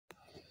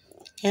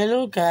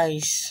Hello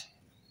guys,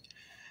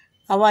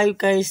 how are you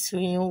guys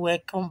doing?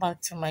 Welcome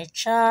back to my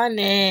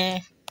channel.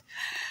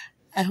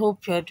 I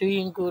hope you're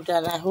doing good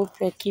and I hope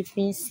you're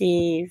keeping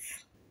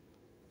safe.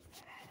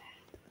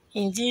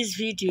 In this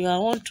video, I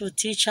want to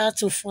teach how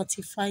to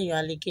fortify your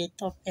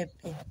alligator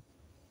pepper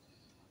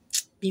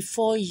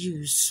before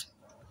use.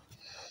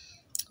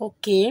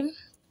 Okay,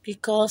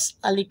 because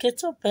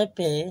alligator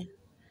pepper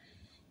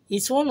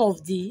is one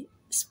of the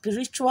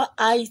spiritual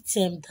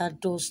items that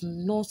does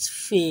not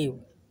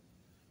fail.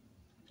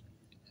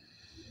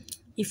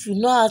 If you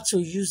know how to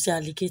use the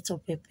alligator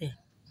pepper,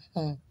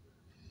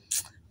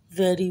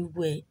 very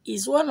well.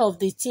 It's one of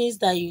the things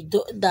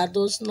that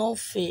does not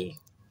fail.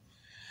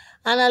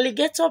 An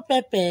alligator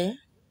pepper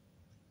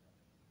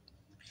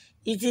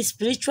is a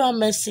spiritual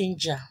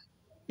messenger.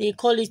 They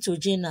call it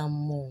Ojin and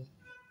Mo.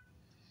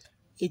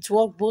 It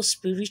works both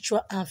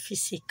spiritual and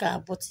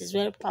physical, but it's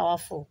very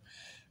powerful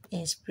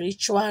in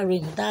spiritual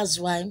realm. That's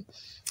why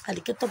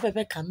alligator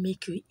pepper can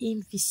make you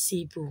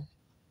invisible,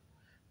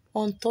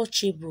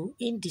 untouchable,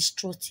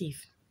 indestructible.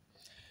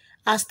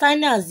 As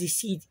tiny as the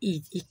seed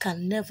is, it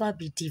can never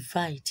be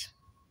divided.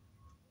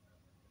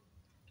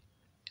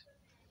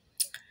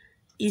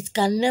 It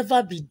can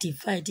never be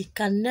divided. It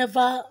can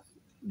never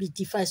be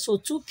divided. So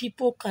two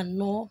people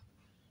cannot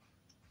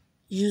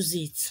use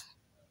it.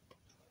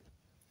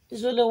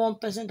 It's only one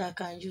person that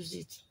can use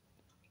it.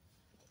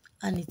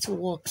 And it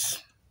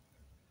works.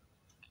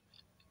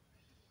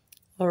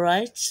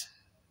 Alright?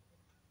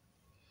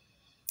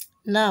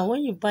 Now,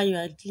 when you buy your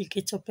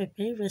alligator pepper,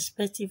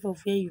 irrespective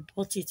of where you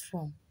bought it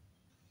from,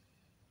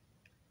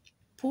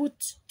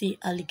 put the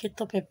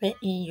alligator pepper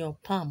in your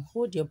palm.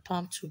 Hold your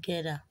palm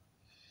together,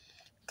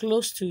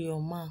 close to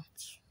your mouth,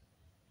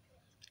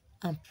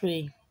 and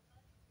pray.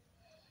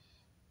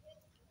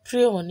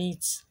 Pray on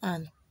it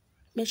and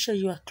make sure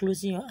you are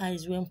closing your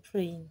eyes when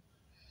praying.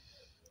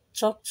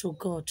 Talk to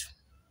God.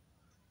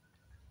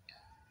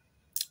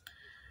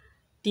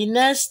 The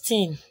next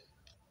thing,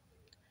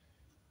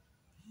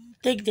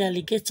 take the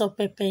alligator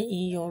pepper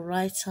in your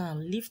right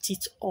hand, lift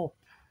it up.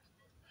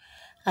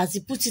 As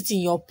you put it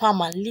in your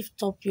palm and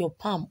lift up your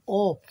palm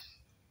up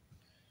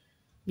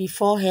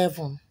before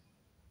heaven.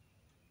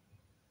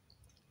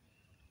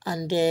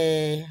 And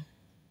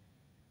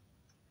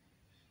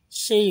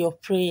say your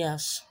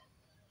prayers.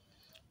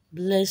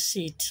 Bless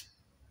it.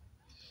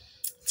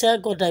 Tell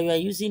God that you are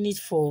using it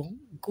for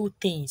good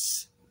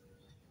things.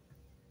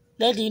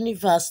 Let the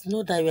universe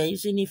know that you are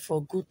using it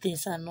for good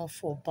things and not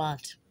for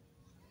bad.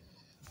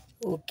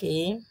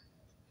 Okay?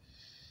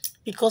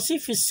 Because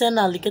if you send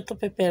alligator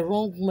pepper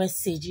wrong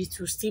message, it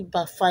will still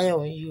backfire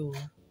on you.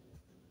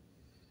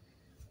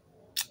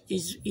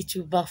 It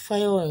will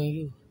backfire on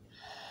you.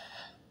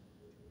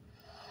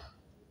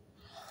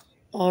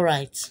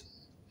 Alright.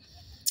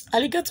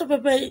 Alligator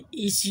pepper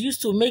is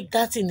used to make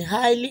that thing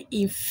highly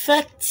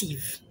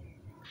effective.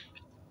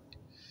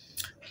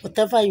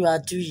 Whatever you are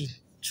doing,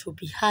 it will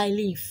be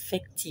highly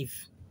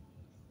effective.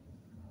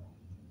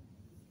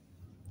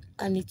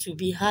 And it will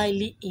be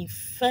highly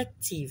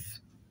effective.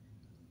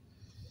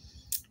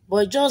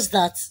 But just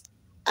that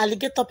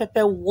alligator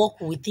pepper work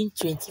within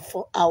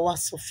 24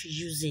 hours of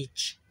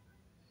usage.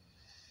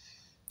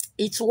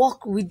 It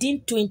work within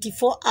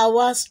 24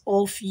 hours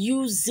of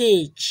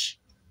usage.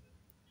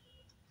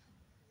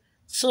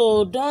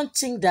 So don't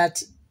think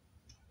that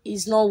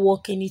it's not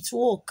working, it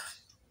work.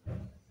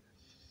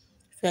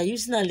 If you are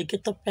using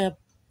alligator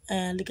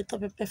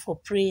pepper for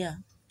prayer,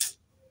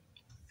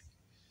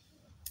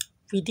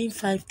 within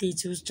 5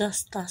 days you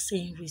just start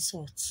seeing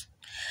results.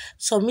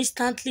 So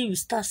instantly you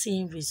start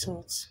seeing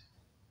results.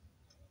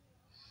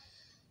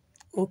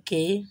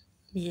 Okay,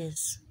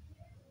 yes.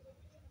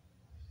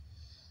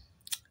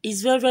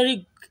 It's very,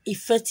 very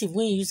effective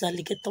when you use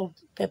alligator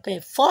pepper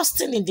first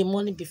thing in the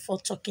morning before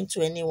talking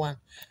to anyone.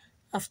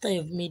 After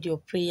you've made your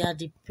prayer,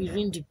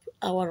 during the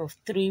hour of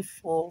 3,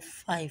 4,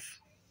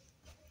 5.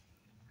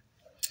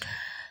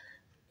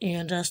 You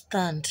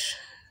understand?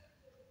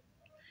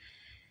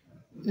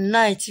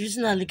 Night,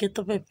 using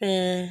alligator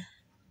pepper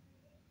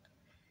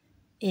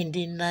in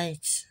the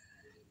night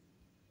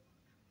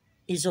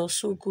is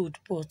also good,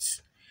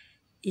 but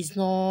it's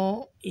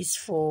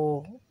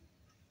for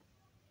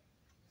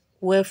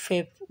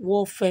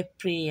warfare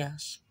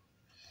prayers.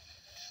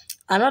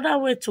 Another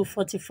way to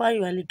fortify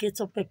your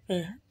alligator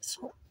pepper,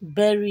 so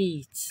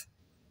bury it.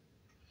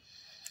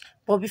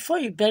 But before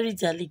you bury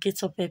the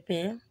alligator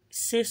pepper,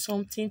 say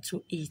something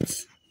to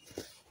it.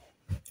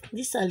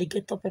 This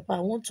alligator pepper, I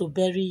want to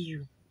bury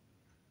you.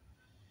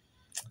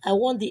 I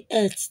want the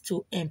earth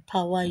to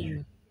empower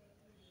you.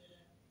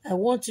 I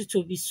want you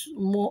to be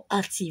more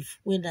active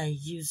when I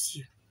use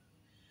you.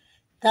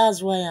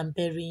 That's why I'm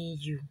burying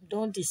you.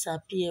 Don't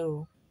disappear.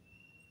 Oh.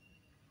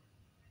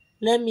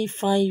 Let me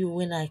find you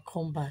when I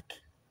come back.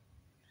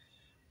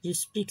 You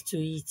speak to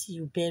it,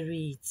 you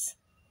bury it.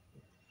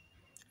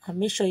 And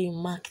make sure you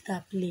mark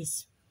that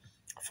place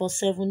for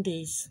 7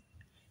 days.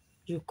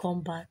 You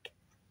come back,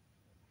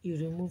 you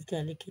remove the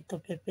alligator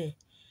pepper.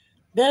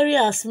 Bury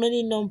as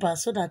many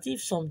numbers so that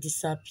if some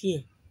disappear,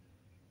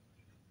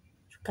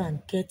 you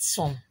can get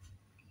some.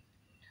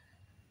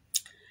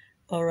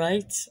 All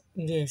right.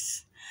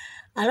 Yes.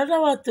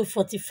 Another one to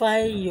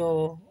fortify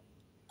your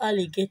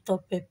alligator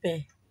pepper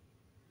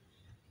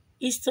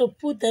is to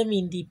put them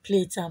in the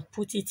plate and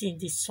put it in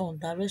the sun,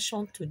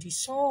 direction to the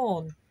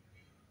sun.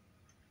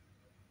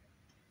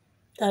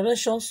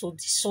 Directions to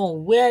the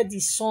sun, where the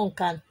sun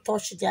can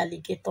touch the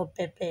alligator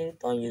pepper.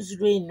 Don't use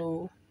rain,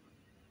 no.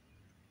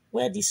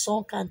 Where the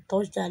sun can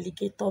touch the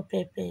alligator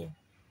pepper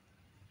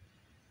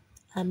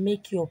and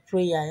make your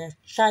prayer.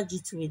 Charge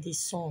it with the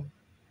sun.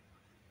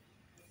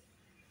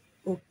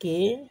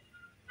 Okay.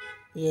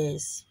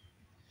 Yes.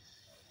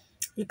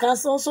 You can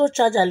also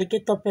charge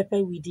alligator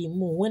pepper with the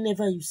moon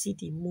whenever you see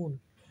the moon,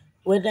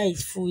 whether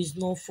it's full, it's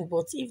not full.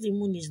 But if the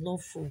moon is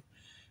not full,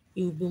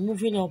 you will be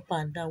moving up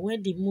and down.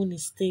 When the moon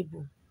is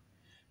stable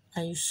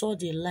and you saw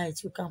the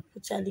light, you can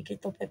put your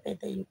alligator pepper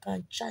there. You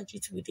can charge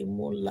it with the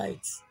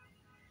moonlight.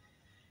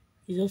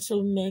 It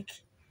also make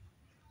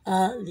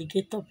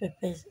alligator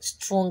pepper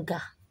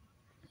stronger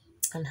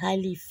and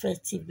highly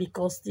effective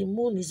because the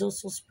moon is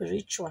also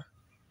spiritual.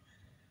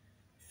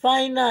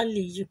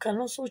 Finally, you can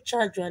also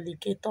charge your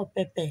alligator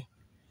pepper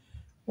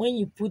when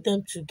you put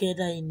them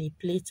together in a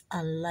plate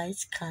and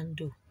light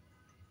candle.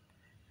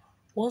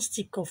 One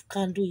stick of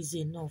candle is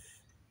enough.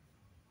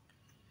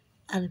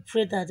 And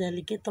pray that the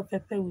alligator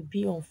pepper will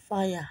be on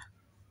fire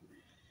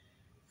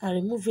and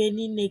remove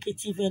any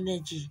negative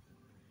energy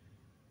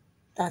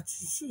that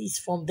is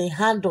from the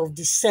hand of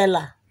the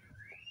seller.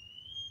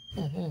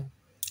 Then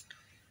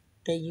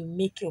you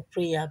make your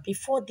prayer.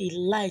 Before the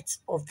light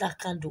of that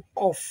candle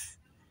off,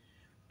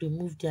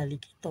 remove the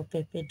alligator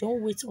pepper.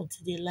 Don't wait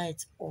until the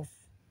light off.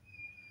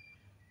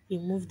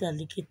 Remove the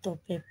alligator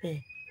pepper.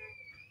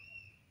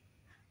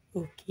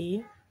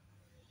 Okay.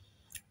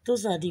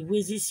 Those are the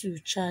ways you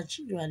charge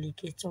your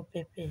alligator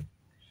pepper.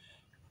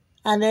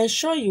 And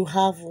ensure you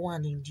have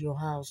one in your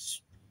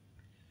house.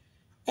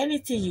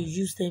 Anything you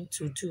use them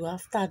to do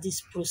after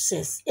this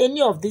process,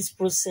 any of this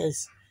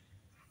process,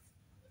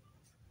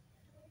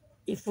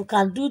 if you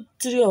can do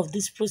 3 of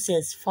this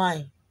process,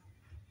 fine.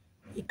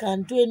 You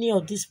can do any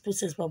of this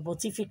process,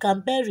 but if you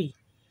can bury,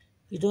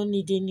 you don't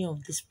need any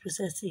of this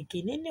process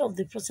again. Any of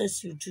the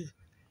process you do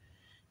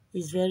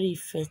is very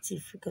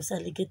effective because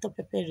alligator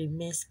pepper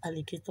remains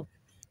alligator pepper.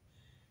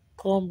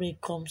 Come rain,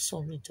 come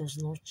sun, it does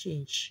not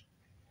change.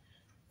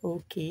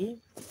 Okay.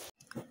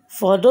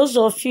 For those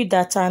of you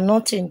that are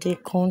not in the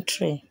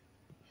country,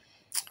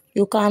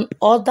 you can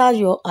order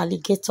your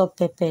alligator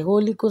pepper,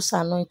 Holy Ghost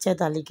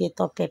anointed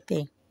alligator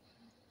pepper.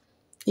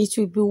 It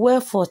will be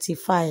well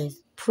fortified,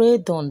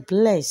 prayed on,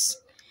 blessed.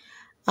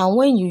 And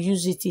when you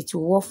use it, it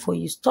will work for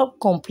you. Stop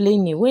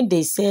complaining. When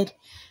they said,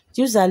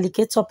 use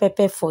alligator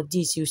pepper for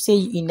this, you say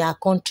in our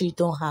country you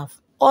don't have.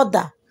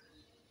 Order.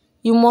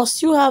 You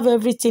have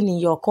everything in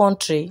your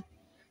country.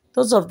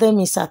 Those of them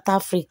in South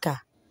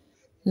Africa,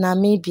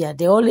 Namibia,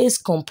 they always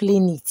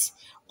complain it.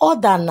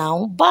 Order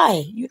now,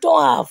 buy. You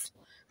don't have.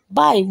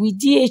 Buy with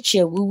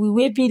DHL, we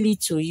will bill it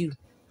to you.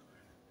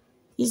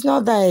 It's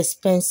not that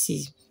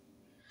expensive.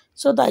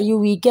 So that you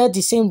will get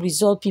the same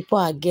result people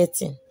are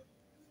getting.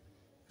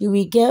 You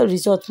will get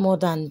result more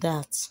than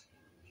that.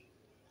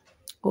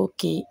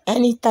 Okay,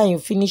 anytime you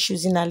finish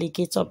using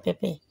alligator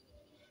pepper,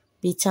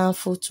 be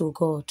thankful to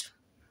God.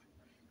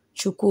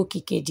 Chukwu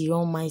Okike, the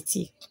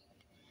Almighty,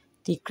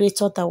 the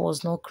creator that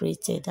was not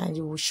created, and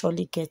you will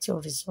surely get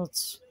your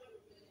results.